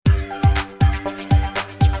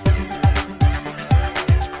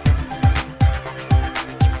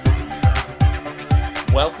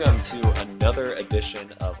welcome to another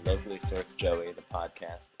edition of Locally Sourced Joey, the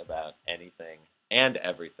podcast about anything and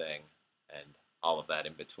everything and all of that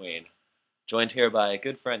in between. Joined here by a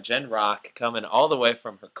good friend, Jen Rock, coming all the way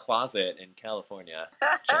from her closet in California.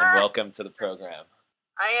 Jen, welcome to the program.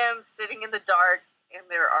 I am sitting in the dark and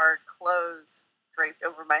there are clothes draped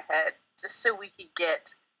over my head just so we can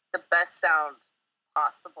get the best sound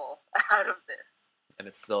possible out of this. And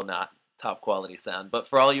it's still not top quality sound, but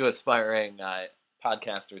for all you aspiring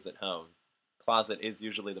podcasters at home, closet is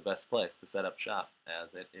usually the best place to set up shop,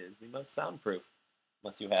 as it is the most soundproof,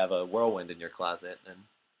 unless you have a whirlwind in your closet, and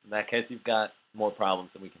in that case you've got more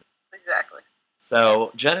problems than we can. Exactly.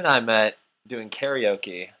 So Jen and I met doing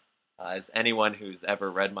karaoke, as anyone who's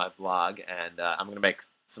ever read my blog, and I'm going to make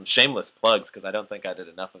some shameless plugs because I don't think I did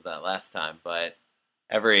enough of that last time, but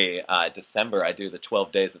every December I do the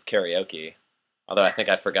 12 days of karaoke, although I think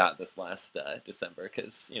I forgot this last December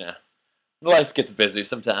because, life gets busy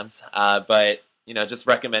sometimes, but just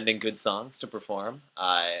recommending good songs to perform,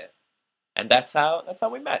 and that's how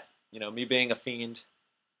we met. Me being a fiend,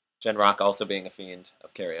 Jen Rock also being a fiend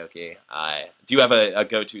of karaoke. Do you have a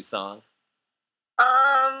go-to song?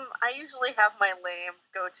 I usually have my lame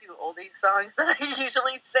go-to oldies songs that I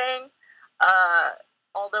usually sing.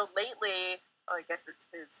 Although lately, I guess it's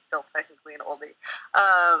still technically an oldie.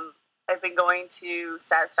 I've been going to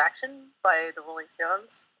 "Satisfaction" by the Rolling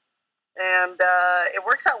Stones. And it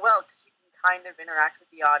works out well because you can kind of interact with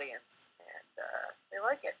the audience, and they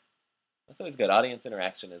like it. That's always good. Audience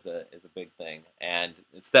interaction is a big thing, and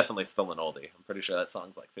it's definitely still an oldie. I'm pretty sure that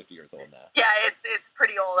song's like 50 years old now. Yeah, it's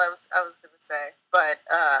pretty old. I was going to say, but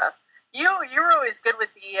you were always good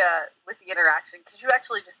with the interaction because you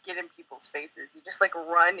actually just get in people's faces. You just like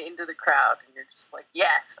run into the crowd, and you're just like,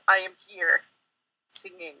 yes, I am here,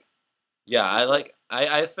 singing. Yeah,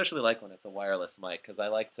 I especially like when it's a wireless mic because I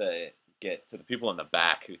like to get to the people in the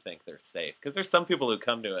back who think they're safe. Because there's some people who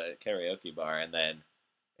come to a karaoke bar and then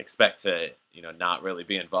expect to, not really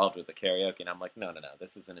be involved with the karaoke. And I'm like, no,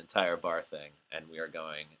 this is an entire bar thing, and we are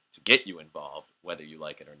going to get you involved whether you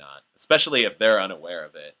like it or not. Especially if they're unaware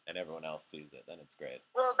of it and everyone else sees it, then it's great.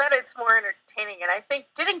 Well, then it's more entertaining. And I think,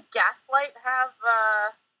 didn't Gaslight have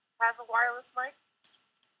a wireless mic?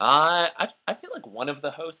 I feel like one of the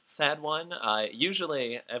hosts had one.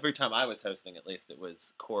 Usually, every time I was hosting, at least, it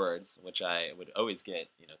was cords, which I would always get,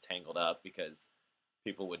 tangled up because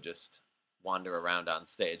people would just wander around on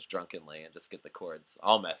stage drunkenly and just get the cords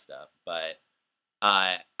all messed up. But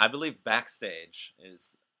I believe Backstage is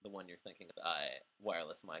the one you're thinking of.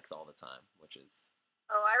 Wireless mics all the time, which is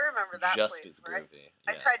I remember that just place, as groovy.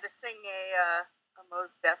 I tried to sing a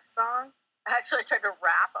Mos Def song. Actually, I tried to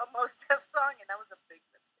rap a Mos Def song, and that was a big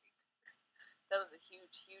mistake. That was a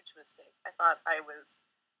huge, huge mistake. I thought I was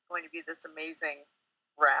going to be this amazing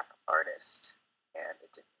rap artist, and it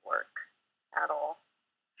didn't work at all.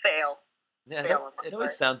 Fail. Yeah, it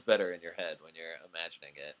always sounds better in your head when you're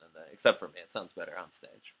imagining it, except for me, it sounds better on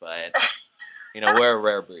stage. But, we're a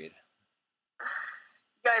rare breed.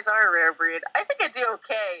 You guys are a rare breed. I think I do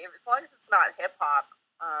okay, as long as it's not hip-hop.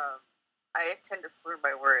 I tend to slur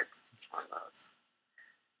my words on those.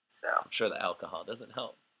 So I'm sure the alcohol doesn't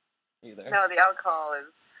help either. No, the alcohol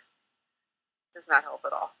does not help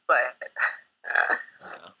at all. But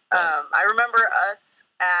I remember us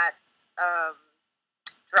at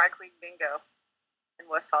Drag Queen Bingo in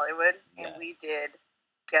West Hollywood, and we did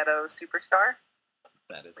Ghetto Superstar.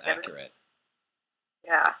 That is accurate.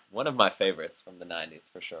 Yeah. One of my favorites from the 90s,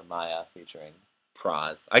 for sure, Maya featuring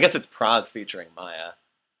Praz. I guess it's Praz featuring Maya.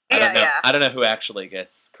 I don't know who actually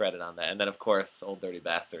gets credit on that. And then, of course, Old Dirty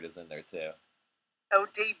Bastard is in there, too.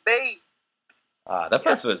 ODB. That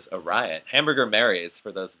place was a riot. Hamburger Mary's,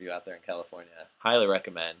 for those of you out there in California. Highly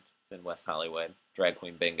recommend. It's in West Hollywood. Drag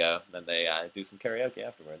Queen Bingo. Then they do some karaoke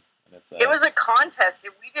afterwards. And it was a contest.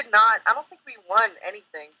 We did not... I don't think we won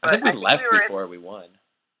anything. But I think we left before we won.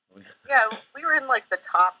 Yeah, we were in, the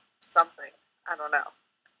top something. I don't know.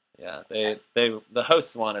 Yeah, the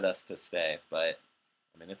hosts wanted us to stay, but...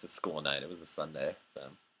 it's a school night. It was a Sunday, so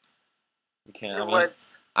you can't.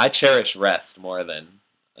 I cherish rest more than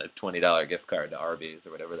a $20 gift card to Arby's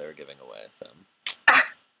or whatever they were giving away. So.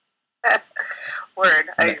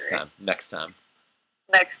 Word. Next time.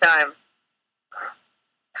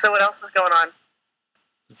 So what else is going on?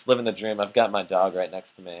 Just living the dream. I've got my dog right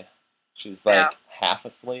next to me. She's half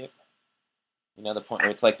asleep. The point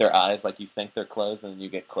where it's like their eyes, you think they're closed, and then you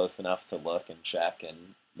get close enough to look and check,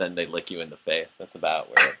 and then they lick you in the face. That's about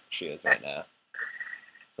where she is right now.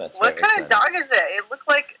 So what kind of dog is it? It looked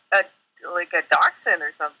like a dachshund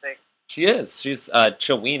or something. She is. She's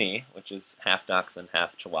Chiweenie, which is half dachshund,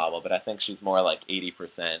 half Chihuahua, but I think she's more like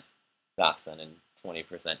 80% dachshund and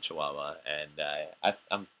 20% Chihuahua, and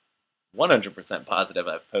I'm 100% positive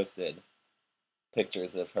I've posted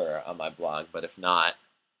pictures of her on my blog. But if not,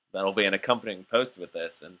 that'll be an accompanying post with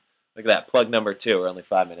this. And look at that, plug number 2. We're only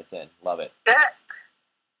 5 minutes in. Love it.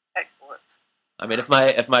 Excellent. I mean, if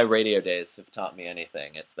my radio days have taught me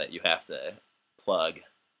anything, it's that you have to plug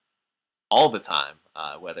all the time,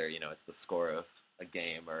 whether it's the score of a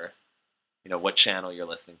game or what channel you're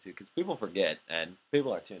listening to, because people forget and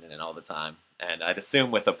people are tuning in all the time. And I'd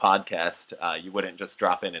assume with a podcast, you wouldn't just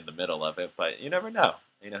drop in the middle of it, but you never know.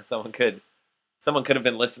 Someone could have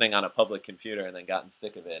been listening on a public computer and then gotten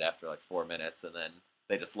sick of it after like 4 minutes, and then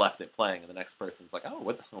they just left it playing, and the next person's like, "Oh,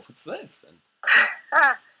 what's this?" And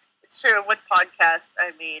it's true with podcasts.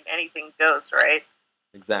 I mean, anything goes, right?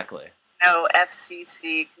 exactly. There's no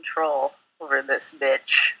FCC control over this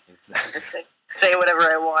bitch. Exactly. Just say whatever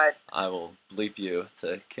I want. I will bleep you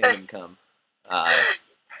to kingdom come.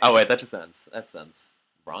 Oh wait, that sounds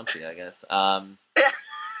raunchy, I guess.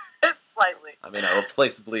 Slightly. I mean, I will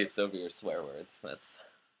place bleeps over your swear words. That's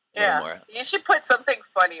a little more. You should put something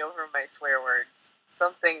funny over my swear words.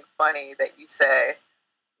 Something funny that you say.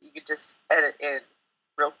 You could just edit in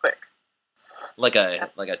real quick. Like a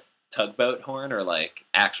tugboat horn, or like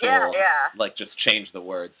actual. Yeah. Like just change the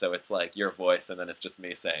word so it's like your voice, and then it's just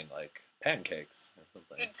me saying like pancakes or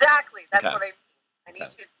something. Exactly. That's Okay. what I mean. I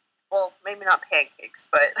need to. Well, maybe not pancakes,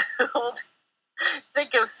 but we'll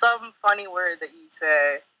think of some funny word that you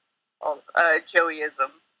say. Joeyism.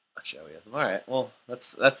 Joeyism. All right. Well,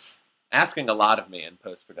 that's asking a lot of me in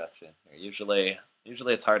post production. Usually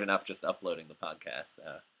it's hard enough just uploading the podcast.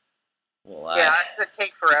 Well, does it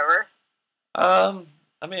take forever?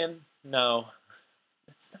 I mean, no,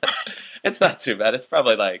 it's not too bad. It's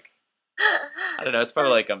probably like, I don't know. It's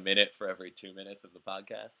probably like a minute for every 2 minutes of the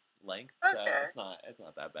podcast length. So Okay. it's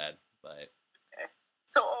not that bad. But Okay.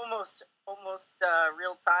 So almost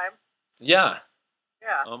real time. yeah,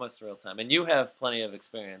 Yeah. almost real time. And you have plenty of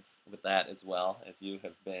experience with that as well, as you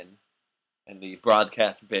have been in the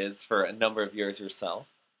broadcast biz for a number of years yourself.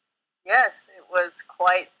 Yes, it was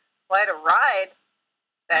quite a ride.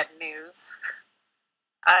 That news.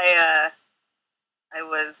 I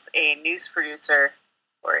was a news producer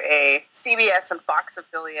for a CBS and Fox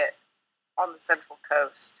affiliate on the Central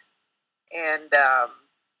Coast, and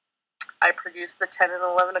I produced the 10 and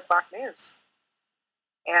 11 o'clock news,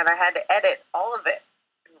 and I had to edit all of it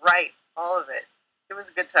and write all of it. It was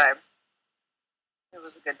a good time.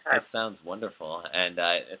 It sounds wonderful, and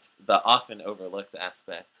it's the often overlooked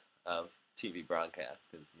aspect of TV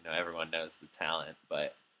broadcast, because everyone knows the talent,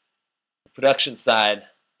 but the production side,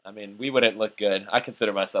 I mean, we wouldn't look good. I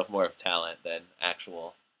consider myself more of talent than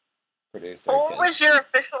actual producer. What was your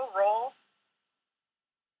official role?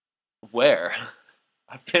 Where?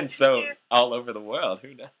 I've been so all over the world.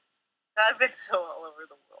 Who knows? I've been so all over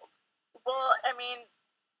the world. Well, I mean,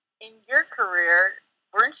 in your career,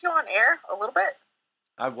 weren't you on air a little bit?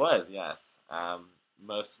 I was, yes.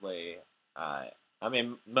 Mostly,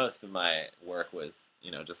 most of my work was,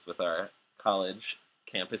 just with our college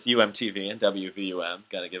campus, UMTV and WVUM.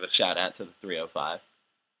 Got to give a shout out to the 305.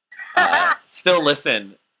 Still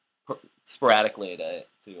listen sporadically to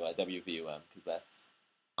WVUM, because that's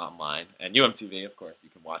online. And UMTV, of course, you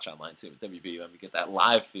can watch online too. With WVUM, you get that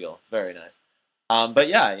live feel. It's very nice. But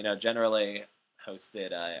yeah, generally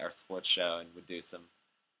hosted our sports show and would do some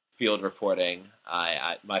field reporting.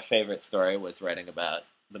 My favorite story was writing about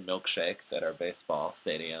the milkshakes at our baseball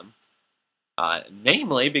stadium,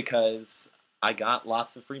 namely because I got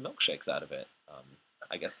lots of free milkshakes out of it.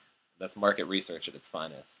 I guess that's market research at its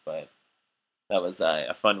finest, but that was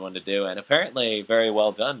a fun one to do, and apparently very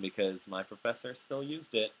well done, because my professor still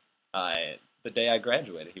used it the day I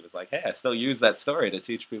graduated. He was like, "Hey, I still use that story to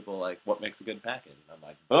teach people like what makes a good package." And I'm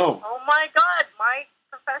like, "Boom!" Oh my God, my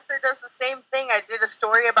professor does the same thing. I did a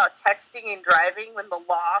story about texting and driving when the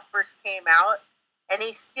law first came out, and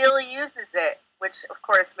he still uses it, which of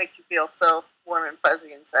course makes you feel so warm and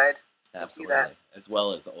fuzzy inside. Absolutely, as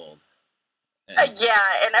well as old.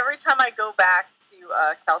 Yeah, and every time I go back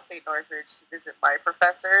to Cal State Northridge to visit my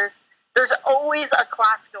professors, there's always a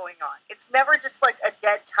class going on. It's never just like a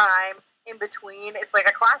dead time in between. It's like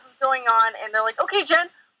a class is going on, and they're like, "Okay, Jen,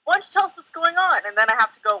 why don't you tell us what's going on?" And then I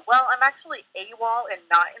have to go, "Well, I'm actually AWOL and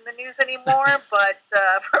not in the news anymore, but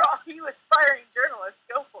for all you aspiring journalists,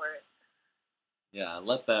 go for it." Yeah,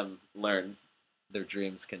 let them learn their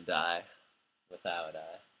dreams can die without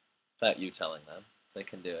you telling them. They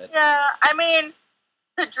can do it. Yeah, I mean,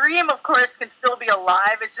 the dream, of course, can still be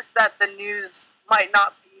alive. It's just that the news might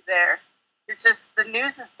not be there. It's just the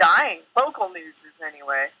news is dying. Local news is,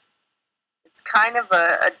 anyway. It's kind of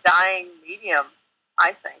a dying medium,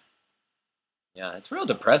 I think. Yeah, it's real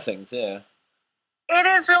depressing too. It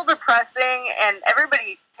is real depressing, and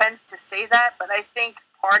everybody tends to say that, but I think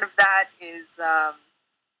part of that is,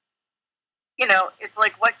 it's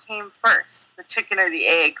like what came first, the chicken or the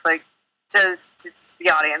egg? Like, does the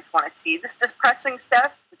audience want to see this depressing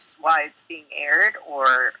stuff, which is why it's being aired,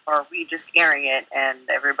 or are we just airing it and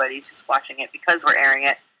everybody's just watching it because we're airing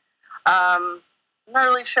it? I'm not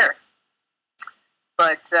really sure.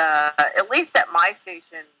 But at least at my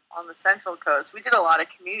station on the Central Coast, we did a lot of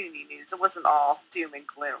community news. It wasn't all doom and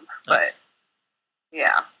gloom, but Nice.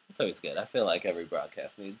 yeah. It's always good. I feel like every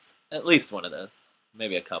broadcast needs at least one of those,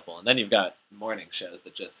 maybe a couple, and then you've got morning shows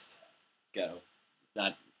that just go.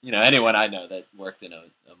 Not anyone I know that worked in a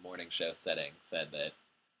morning show setting said that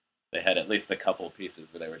they had at least a couple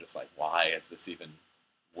pieces where they were just like, "Why is this even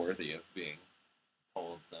worthy of being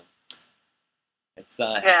told?" So it's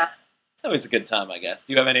Yeah. it's always a good time, I guess.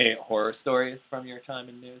 Do you have any horror stories from your time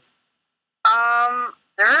in news?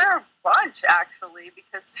 There are a bunch actually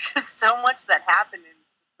because there's just so much that happened in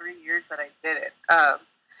the 3 years that I did it.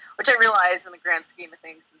 Which I realize in the grand scheme of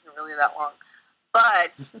things isn't really that long.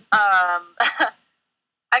 But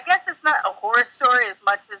I guess it's not a horror story as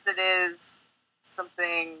much as it is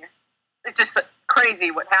something. It's just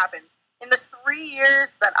crazy what happened. In the 3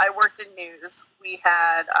 years that I worked in news, we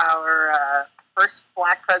had our first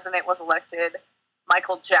black president was elected.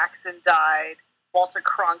 Michael Jackson died. Walter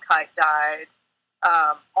Cronkite died.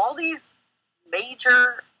 All these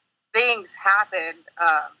major things happened.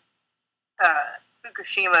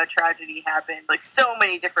 Fukushima tragedy happened. Like so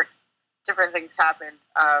many different things happened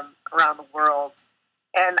around the world.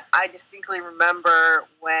 And I distinctly remember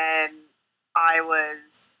when I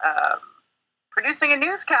was producing a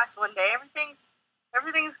newscast one day.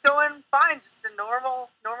 Everything's going fine. Just a normal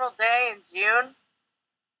day in June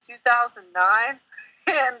 2009,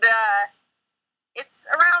 and it's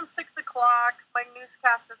around 6 o'clock. My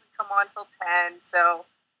newscast doesn't come on till 10, so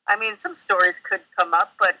I mean some stories could come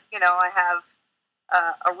up, but I have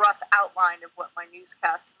a rough outline of what my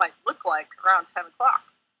newscast might look like around 10 o'clock.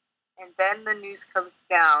 And then the news comes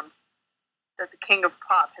down that the king of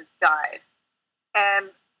pop has died. And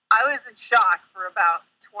I was in shock for about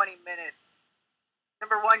 20 minutes.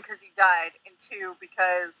 Number one, because he died, and two,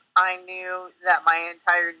 because I knew that my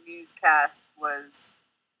entire newscast was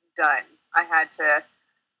done. I had to,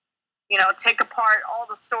 take apart all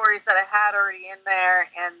the stories that I had already in there,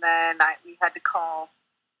 and then we had to call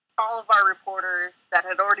all of our reporters that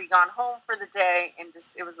had already gone home for the day, and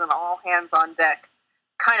just it was an all hands on deck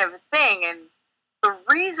kind of a thing. And the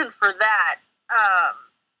reason for that,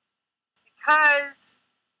 because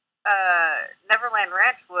Neverland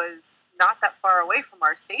Ranch was not that far away from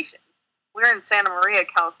our station. We were in Santa Maria,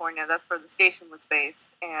 California. That's where the station was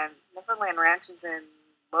based. And Neverland Ranch is in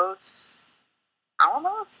Los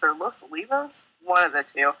Alamos or Los Olivos, one of the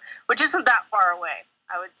two, which isn't that far away.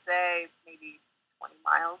 I would say maybe 20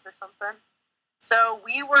 miles or something. So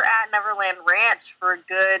we were at Neverland Ranch for a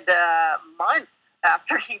good month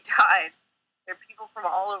after he died. There people from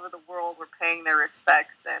all over the world were paying their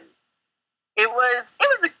respects, and it was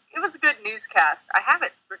a good newscast. I have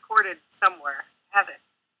it recorded somewhere. I have it,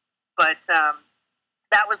 but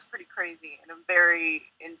that was pretty crazy and a very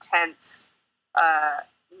intense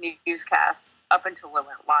newscast up until it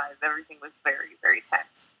went live. Everything was very very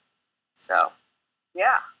tense. So,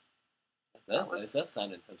 yeah. It does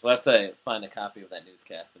sound intense. We'll have to find a copy of that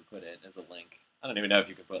newscast and put it as a link. I don't even know if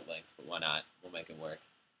you can put links, but why not? We'll make it work.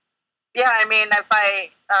 Yeah, I mean, if I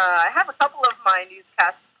have a couple of my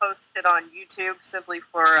newscasts posted on YouTube simply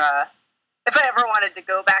for if I ever wanted to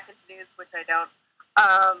go back into news, which I don't,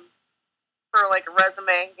 for like a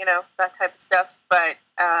resume, that type of stuff. But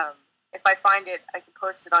if I find it, I can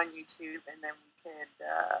post it on YouTube, and then we could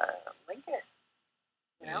link it.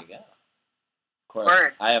 There you go. Of course,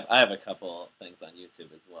 Word. I have a couple things on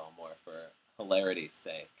YouTube as well, more for hilarity's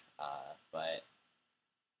sake. But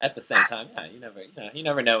at the same time, yeah, you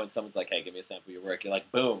never know when someone's like, "Hey, give me a sample of your work." You're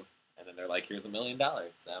like, "Boom," and then they're like, "Here's $1 million."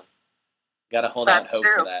 So, gotta hold out That's hope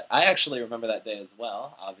true. for that. I actually remember that day as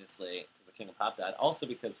well. Obviously, because the King of Pop died. Also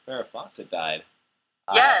because Farrah Fawcett died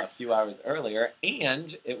a Yes. few hours earlier,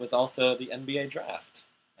 and it was also the NBA draft.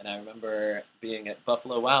 And I remember being at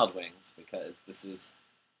Buffalo Wild Wings because this is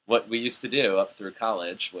what we used to do up through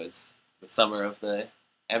college. Was the summer of the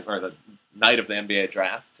night of the NBA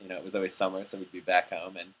draft. It was always summer, so we'd be back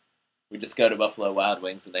home and we'd just go to Buffalo Wild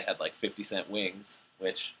Wings, and they had like 50-cent wings,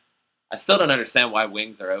 which I still don't understand why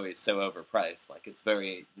wings are always so overpriced. Like it's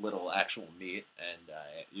very little actual meat and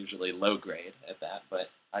usually low grade at that. But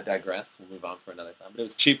I digress. We'll move on for another time. But it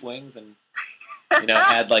was cheap wings, and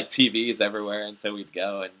had like TVs everywhere, and so we'd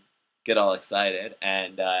go and get all excited.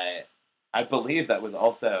 And I believe that was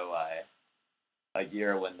also a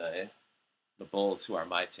year when the Bulls, who are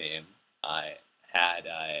my team, had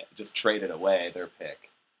just traded away their pick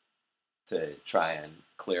to try and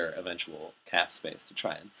clear eventual cap space to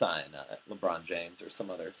try and sign LeBron James or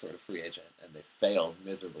some other sort of free agent, and they failed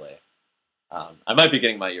miserably. I might be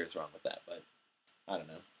getting my years wrong with that, but I don't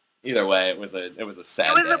know. Either way, it was a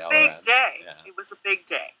sad day. It was a big around. day. Yeah. It was a big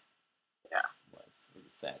day. Yeah. It was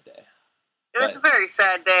a sad day. It was a very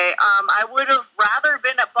sad day. I would have rather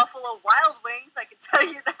been at Buffalo Wild Wings. I can tell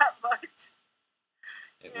you that much.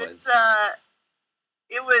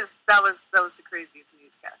 That was the craziest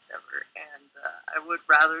newscast ever, and I would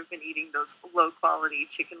rather have been eating those low quality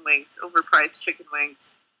chicken wings, overpriced chicken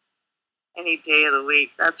wings, any day of the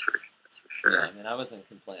week. That's for sure. Yeah, I mean, I wasn't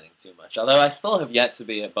complaining too much. Although I still have yet to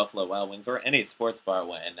be at Buffalo Wild Wings or any sports bar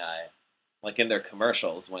when, like in their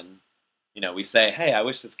commercials, when we say, "Hey, I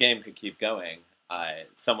wish this game could keep going."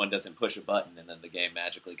 Someone doesn't push a button, and then the game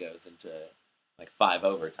magically goes into like 5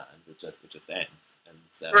 overtimes. It just ends. And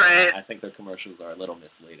so right. I think their commercials are a little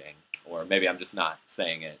misleading, or maybe I'm just not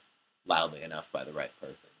saying it loudly enough by the right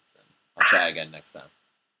person. So I'll try again next time.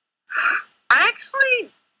 I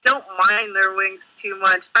actually don't mind their wings too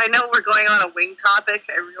much. I know we're going on a wing topic.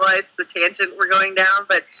 I realize the tangent we're going down,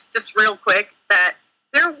 but just real quick, that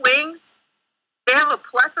their wings, they have a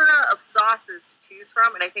plethora of sauces to choose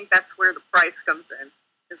from, and I think that's where the price comes in,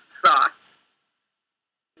 is the sauce.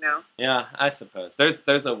 Yeah, I suppose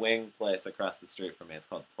there's a wing place across the street from me. It's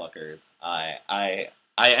called Pluckers. I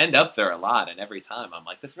end up there a lot, and every time I'm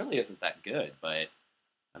like, this really isn't that good. But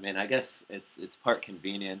I mean, I guess it's part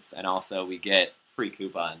convenience, and also we get free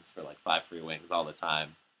coupons for like 5 free wings all the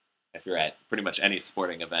time. If you're at pretty much any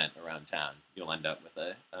sporting event around town, you'll end up with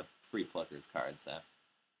a free Pluckers card. So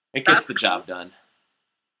it gets the job done.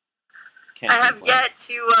 I have yet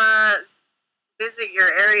to visit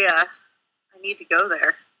your area. I need to go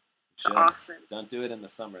there. To Austin. Don't do it in the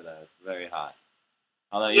summer though; it's very hot.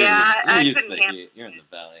 Although you're used to the heat. You're in the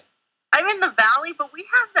valley. I'm in the valley, but we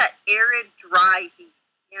have that arid, dry heat.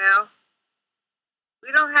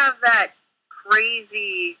 We don't have that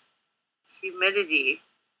crazy humidity,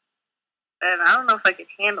 and I don't know if I could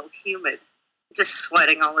handle humid. Just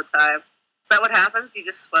sweating all the time. Is that what happens? You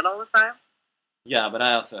just sweat all the time? Yeah, but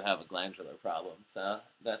I also have a glandular problem, so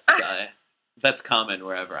that's common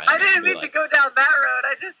wherever I am. I didn't mean to go down that road.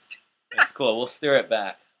 It's cool. We'll steer it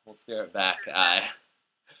back.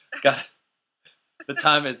 The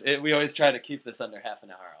time is. We always try to keep this under half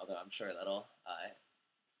an hour, although I'm sure that'll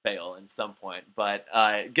fail in some point. But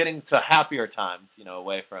getting to happier times,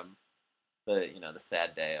 away from the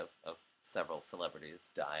sad day of several celebrities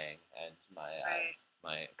dying and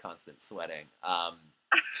my constant sweating,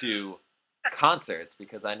 to concerts,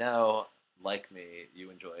 because I know, like me, you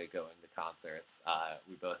enjoy going to concerts.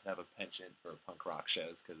 We both have a penchant for punk rock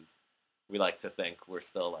shows because we like to think we're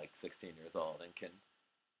still like 16 years old and can,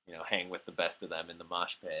 hang with the best of them in the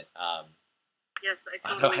mosh pit. Yes, I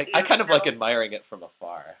totally do. I kind of like admiring it from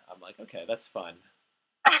afar. I'm like, okay, that's fun.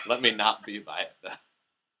 Let me not be by it, though.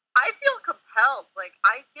 I feel compelled. Like,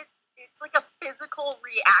 it's like a physical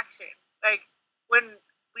reaction. Like, when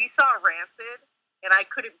we saw Rancid and I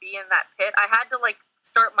couldn't be in that pit, I had to, like,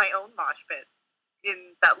 start my own mosh pit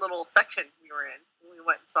in that little section we were in when we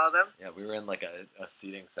went and saw them. Yeah, we were in like a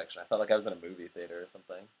seating section. I felt like I was in a movie theater or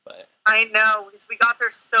something. But I know, because we got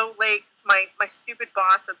there so late. Cause my stupid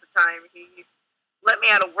boss at the time, he let me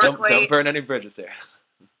out of work late. Don't burn any bridges here.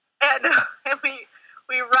 And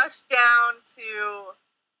we rushed down to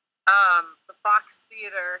the Fox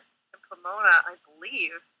Theater in Pomona, I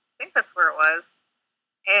believe. I think that's where it was.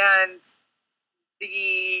 And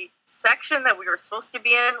the section that we were supposed to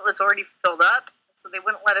be in was already filled up, so they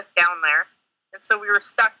wouldn't let us down there. And so we were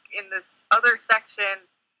stuck in this other section,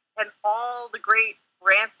 and all the great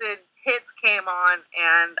Rancid hits came on,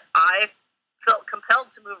 and I felt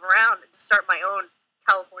compelled to move around and to start my own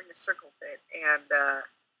California Circle pit, and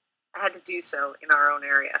I had to do so in our own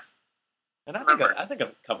area. And I think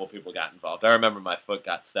a couple people got involved. I remember my foot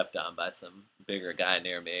got stepped on by some bigger guy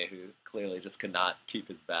near me who clearly just could not keep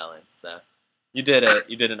his balance. So you did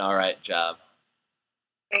an all right job.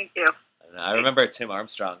 Thank you. And I remember Tim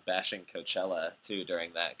Armstrong bashing Coachella too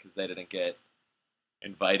during that because they didn't get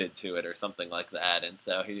invited to it or something like that, and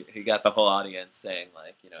so he got the whole audience saying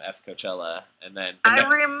like, F Coachella, and then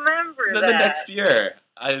remember that. The next year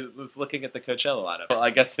I was looking at the Coachella lineup. Well, I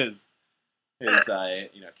guess his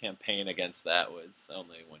campaign against that was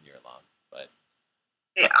only 1 year long, but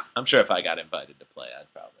yeah, I'm sure if I got invited to play,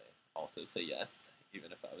 I'd probably also say yes,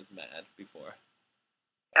 even if I was mad before.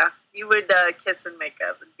 Yeah, you would kiss and make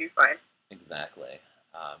up and be fine. Exactly.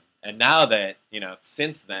 And now that,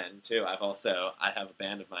 since then too, I have a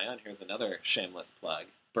band of my own. Here's another shameless plug.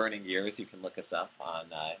 Burning Years. You can look us up on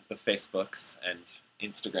the Facebooks and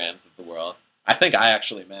Instagrams of the world. I think I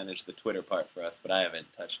actually manage the Twitter part for us, but I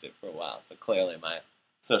haven't touched it for a while. So clearly my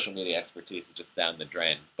social media expertise is just down the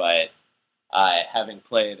drain. But having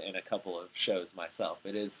played in a couple of shows myself,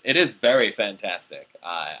 it is very fantastic.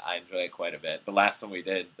 I enjoy it quite a bit. The last one we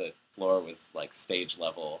did, the floor was like stage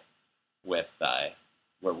level with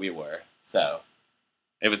where we were, so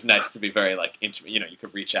it was nice to be very like intimate. You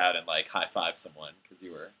could reach out and like high five someone because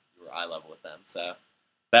you were eye level with them. So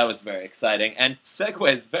that was very exciting and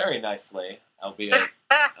segues very nicely, albeit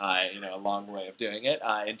a long way of doing it,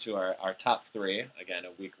 into our top three. Again,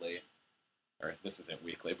 a weekly, or this isn't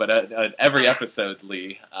weekly, but an every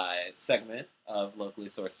episode-ly segment of Locally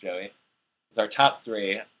Sourced Joey. Is our top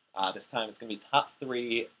three. This time it's going to be top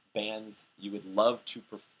three bands you would love to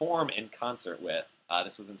perform in concert with.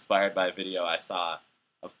 This was inspired by a video I saw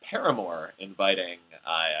of Paramore inviting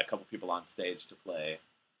a couple people on stage to play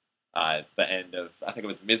the end of, I think it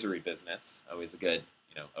was Misery Business. Always a good,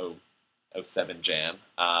 07 jam.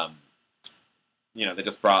 They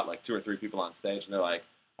just brought like two or three people on stage and they're like,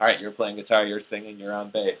 all right, you're playing guitar, you're singing, you're on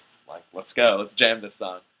bass. Like, let's go, let's jam this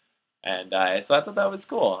song. And so I thought that was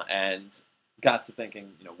cool and got to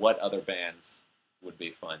thinking, what other bands would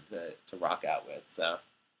be fun to rock out with. So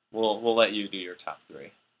we'll let you do your top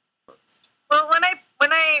three first. Well,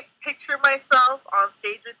 when I picture myself on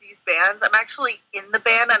stage with these bands, I'm actually in the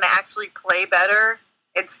band and I actually play better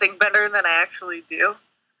and sing better than I actually do.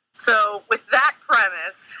 So with that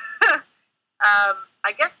premise,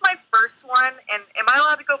 I guess my first one, and am I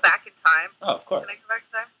allowed to go back in time? Oh, of course. Can I go back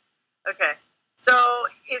in time? Okay. So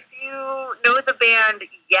if you know the band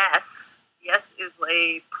Yes, Yes is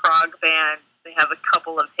a prog band. They have a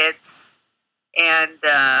couple of hits, and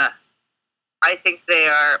I think they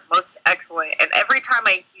are most excellent. And every time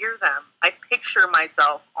I hear them, I picture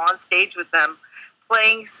myself on stage with them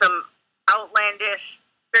playing some outlandish,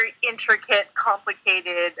 very intricate,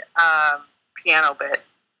 complicated piano bit,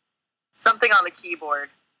 something on the keyboard,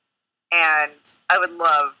 and I would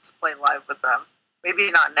love to play live with them.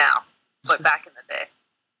 Maybe not now, but back in the day.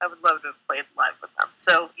 I would love to have played live with them.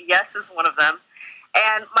 So Yes is one of them.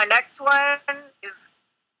 And my next one is,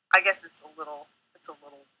 I guess it's a little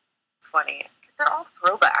funny. They're all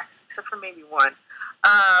throwbacks, except for maybe one.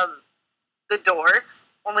 The Doors,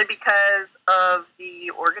 only because of the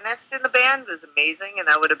organist in the band was amazing, and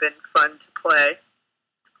that would have been fun to play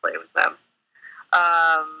with them.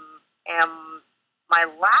 And my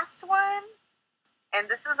last one, and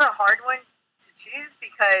this is a hard one to choose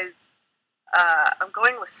because I'm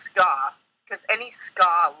going with ska, because any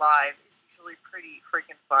ska live is usually pretty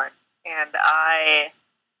freaking fun, and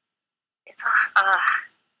it's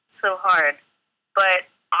so hard, but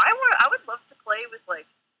I would love to play with like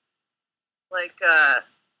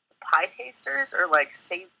Pie Tasters or like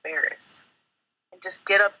Save Ferris, and just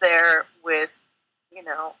get up there with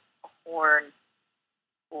a horn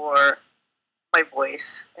or my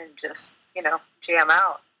voice and just jam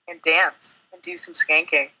out and dance and do some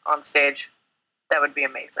skanking on stage. That would be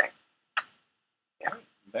amazing. Yeah.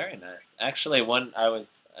 Very nice. Actually,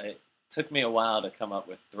 it took me a while to come up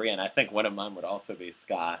with three, and I think one of mine would also be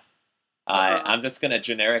ska. I'm just going to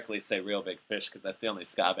generically say Real Big Fish because that's the only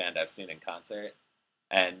ska band I've seen in concert.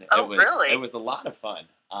 And it was a lot of fun.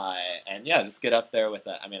 And yeah, just get up there with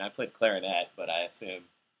that. I mean, I played clarinet, but I assume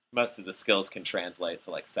most of the skills can translate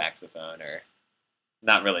to like saxophone or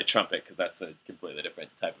not really trumpet because that's a completely different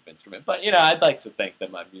type of instrument. But, I'd like to think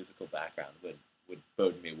that my musical background would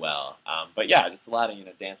bode me well. But yeah, just a lot of,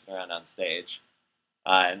 dancing around on stage.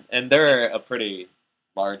 And they're a pretty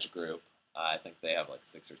large group. I think they have like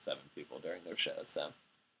 6 or 7 people during their shows. So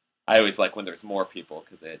I always like when there's more people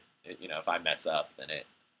because it if I mess up, then it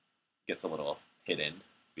gets a little hidden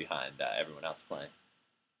behind everyone else playing,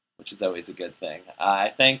 which is always a good thing. I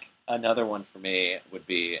think another one for me would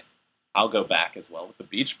be, I'll go back as well with the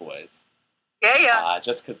Beach Boys. Yeah.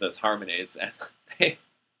 Just because those harmonies, and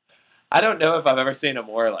I don't know if I've ever seen a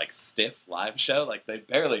more like stiff live show. Like they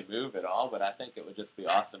barely move at all, but I think it would just be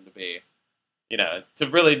awesome to be, to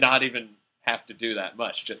really not even have to do that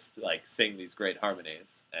much, just like sing these great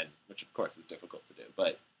harmonies, and which of course is difficult to do,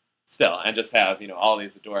 but still, and just have all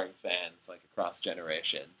these adoring fans like across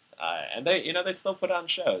generations, and they still put on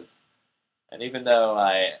shows, and even though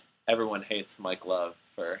everyone hates Mike Love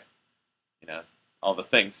for all the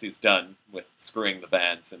things he's done with screwing the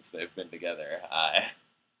band since they've been together,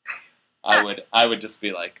 I would just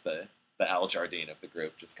be like the Al Jardine of the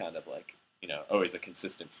group, just kind of like always a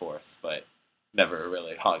consistent force, but never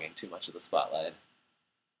really hogging too much of the spotlight.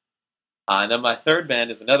 And then my third band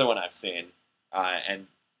is another one I've seen, and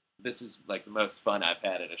this is like the most fun I've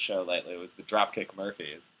had at a show lately. It was the Dropkick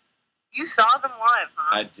Murphys. You saw them live,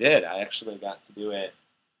 huh? I did. I actually got to do it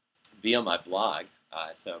via my blog.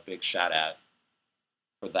 So big shout out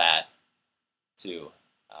for that to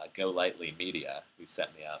Go Lightly Media, who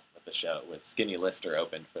set me up with the show. It was Skinny Lister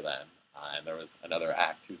opened for them, and there was another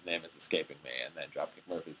act whose name is escaping me, and then Dropkick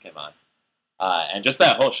Murphys came on. And just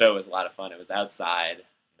that whole show was a lot of fun. It was outside,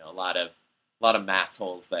 a lot of mass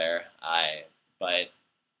holes there. But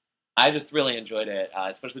I just really enjoyed it,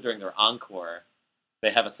 especially during their encore. They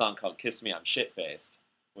have a song called "Kiss Me, I'm Shit-Faced,"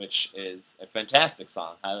 which is a fantastic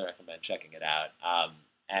song. Highly recommend checking it out.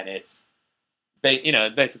 And it's,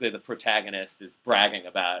 basically the protagonist is bragging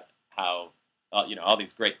about how, all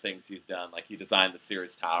these great things he's done. Like he designed the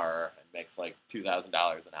Sears Tower and makes like $2,000 an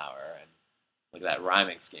hour, and look at that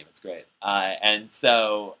rhyming scheme. It's great. And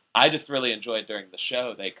so I just really enjoyed during the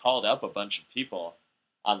show. They called up a bunch of people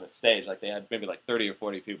on the stage. Like they had maybe like 30 or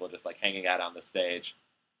 40 people just like hanging out on the stage.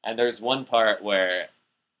 And there's one part where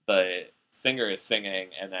the singer is singing,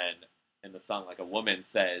 and then in the song, like a woman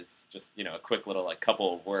says just, a quick little like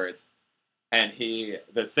couple of words. And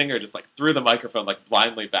the singer just like threw the microphone like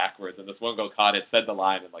blindly backwards, and this one girl caught it, said the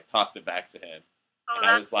line, and like tossed it back to him. Oh, And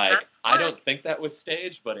I was like, I don't fun. think that was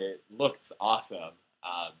staged, but it looked awesome.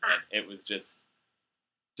 And it was just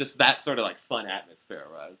that sort of like fun atmosphere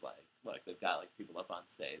where I was like, look, they've got like people up on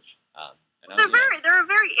stage. And They're a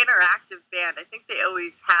very interactive band. I think they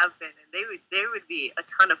always have been, and they would be a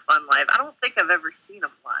ton of fun live. I don't think I've ever seen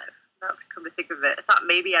them live. Now to come to think of it, I thought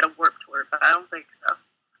maybe at a Warped Tour, but I don't think so.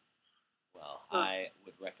 Well, I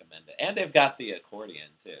would recommend it, and they've got the accordion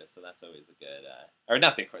too, so that's always a good. Or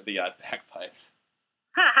not the accordion, the bagpipes.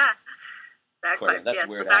 Bagpipes, That's yes,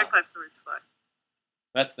 Weird the Al. bagpipes were fun.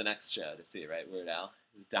 That's the next show to see, right? Weird Al.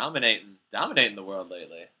 He's dominating the world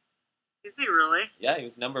lately. Is he really? Yeah, he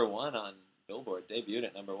was number one on Billboard. Debuted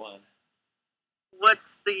at number one.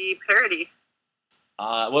 What's the parody?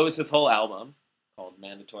 What was his whole album called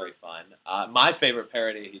Mandatory Fun? My favorite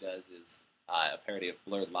parody he does is a parody of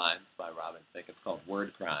Blurred Lines by Robin Thicke. It's called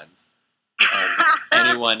Word Crimes. And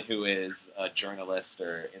anyone who is a journalist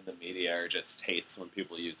or in the media or just hates when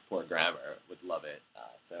people use poor grammar would love it.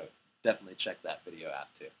 So definitely check that video out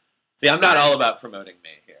too. See, I'm not all about promoting me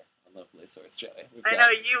here on Locally Sourced Joey. I know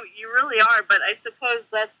you really are, but I suppose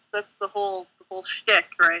that's the whole shtick,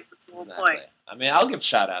 right? That's the whole point. I mean, I'll give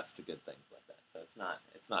shout outs to good things like that. So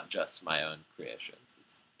it's not just my own creations.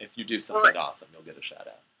 If you do something awesome, you'll get a shout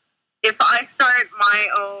out. If I start my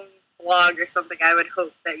own blog or something, I would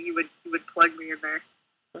hope that you would plug me in there.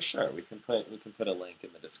 For sure, we can put a link in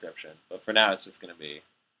the description. But for now, it's just going to be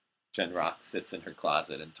Jen Rock sits in her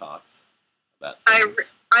closet and talks about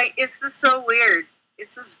things. It's just so weird.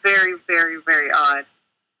 This is very, very, very odd.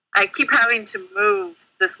 I keep having to move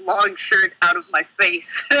this long shirt out of my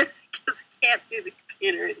face because I can't see the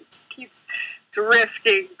computer. It just keeps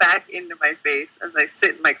drifting back into my face as I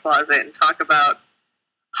sit in my closet and talk about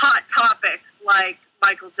hot topics like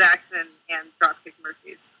Michael Jackson and Dropkick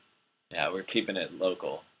Murphys. Yeah, we're keeping it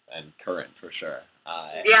local and current for sure.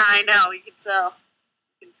 Yeah, I know. You can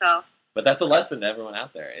tell. But that's a lesson to everyone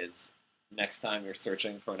out there is next time you're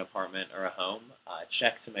searching for an apartment or a home,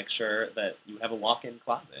 check to make sure that you have a walk-in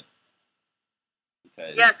closet.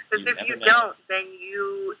 Because if you don't, then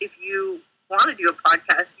if you want to do a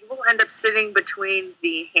podcast, you will end up sitting between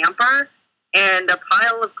the hamper and a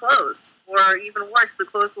pile of clothes. Or even worse, the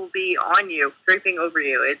clothes will be on you, draping over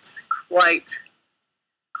you. It's quite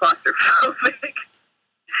claustrophobic.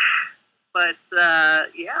 But,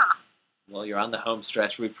 yeah. Well, you're on the home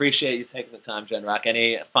stretch. We appreciate you taking the time, Jen Rock.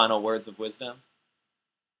 Any final words of wisdom?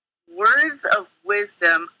 Words of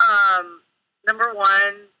wisdom. Number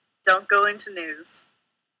one, don't go into news.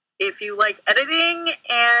 If you like editing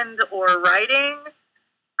and or writing,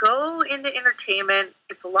 go into entertainment.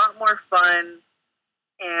 It's a lot more fun,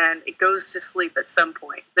 and it goes to sleep at some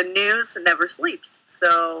point. The news never sleeps,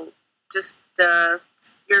 so just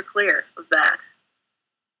steer clear of that.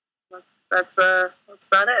 That's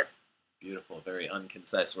about it. Beautiful, very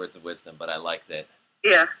unconcise words of wisdom, but I liked it.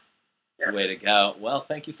 Yeah. It's the way to go. Well,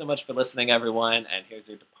 thank you so much for listening, everyone, and here's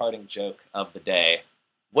your departing joke of the day.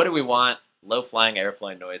 What do we want? Low-flying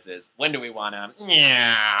airplane noises. When do we want them?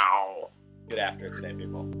 Meow. Get after it today,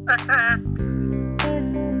 people.